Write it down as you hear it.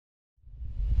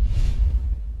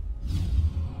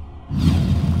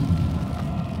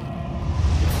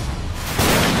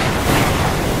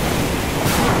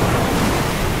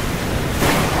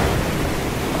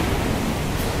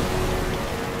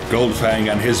Goldfang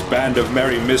and his band of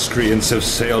merry miscreants have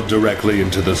sailed directly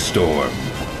into the storm.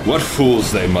 What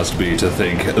fools they must be to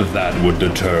think that would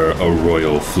deter a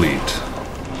royal fleet.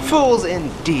 Fools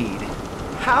indeed.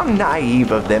 How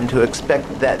naive of them to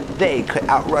expect that they could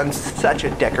outrun such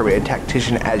a decorated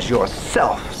tactician as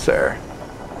yourself, sir.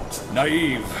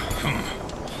 Naive.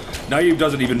 Naive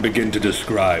doesn't even begin to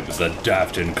describe the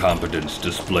daft incompetence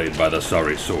displayed by the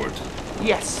sorry sort.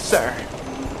 Yes, sir.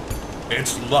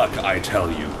 It's luck, I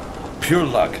tell you. Pure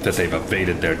luck that they've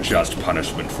evaded their just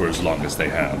punishment for as long as they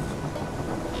have.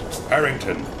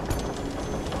 Harrington,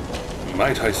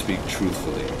 might I speak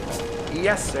truthfully?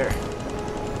 Yes, sir.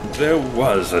 There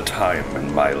was a time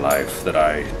in my life that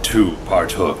I, too,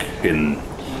 partook in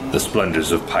the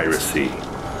splendors of piracy.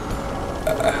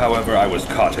 However, I was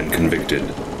caught and convicted.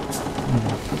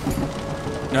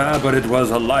 But it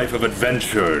was a life of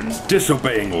adventure, and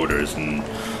disobeying orders, and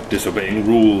disobeying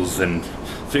rules, and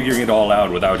figuring it all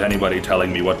out without anybody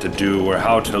telling me what to do or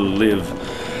how to live.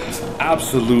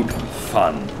 Absolute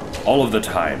fun, all of the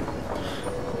time.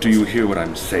 Do you hear what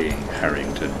I'm saying,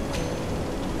 Harrington?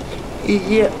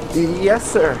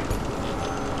 Yes, sir.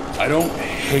 I don't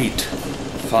hate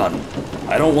fun.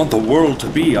 I don't want the world to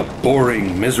be a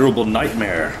boring, miserable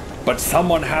nightmare. But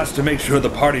someone has to make sure the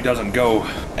party doesn't go,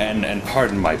 and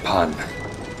pardon my pun,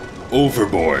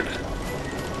 overboard.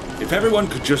 If everyone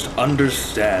could just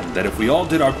understand that if we all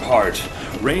did our part,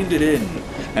 reined it in,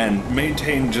 and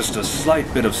maintained just a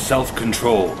slight bit of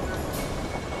self-control,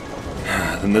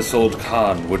 then this old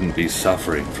Khan wouldn't be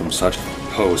suffering from such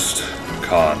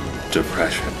post-Khan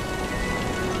depression.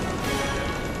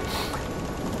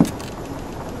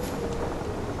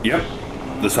 Yep,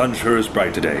 the sun sure is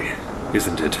bright today,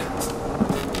 isn't it?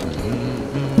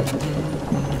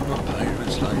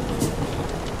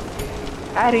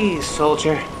 At ease,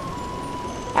 soldier.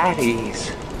 At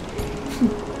ease.